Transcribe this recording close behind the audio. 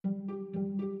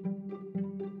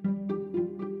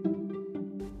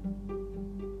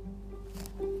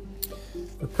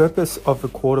purpose of the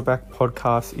QuarterBack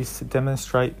podcast is to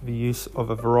demonstrate the use of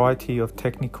a variety of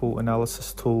technical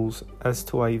analysis tools as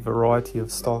to a variety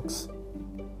of stocks.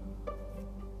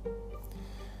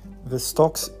 The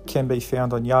stocks can be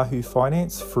found on Yahoo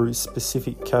Finance through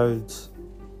specific codes.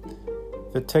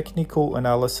 The technical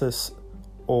analysis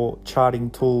or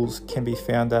charting tools can be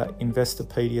found at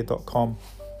investopedia.com.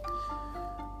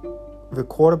 The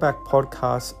QuarterBack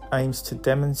podcast aims to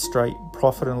demonstrate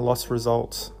profit and loss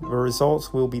results. The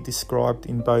results will be described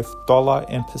in both dollar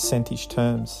and percentage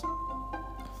terms.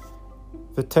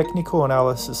 The technical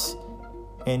analysis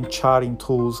and charting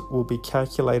tools will be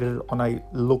calculated on a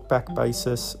look-back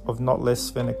basis of not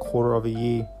less than a quarter of a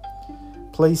year.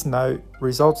 Please note,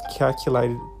 results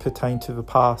calculated pertain to the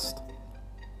past,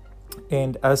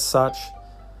 and as such,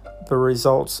 the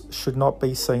results should not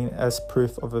be seen as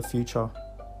proof of the future.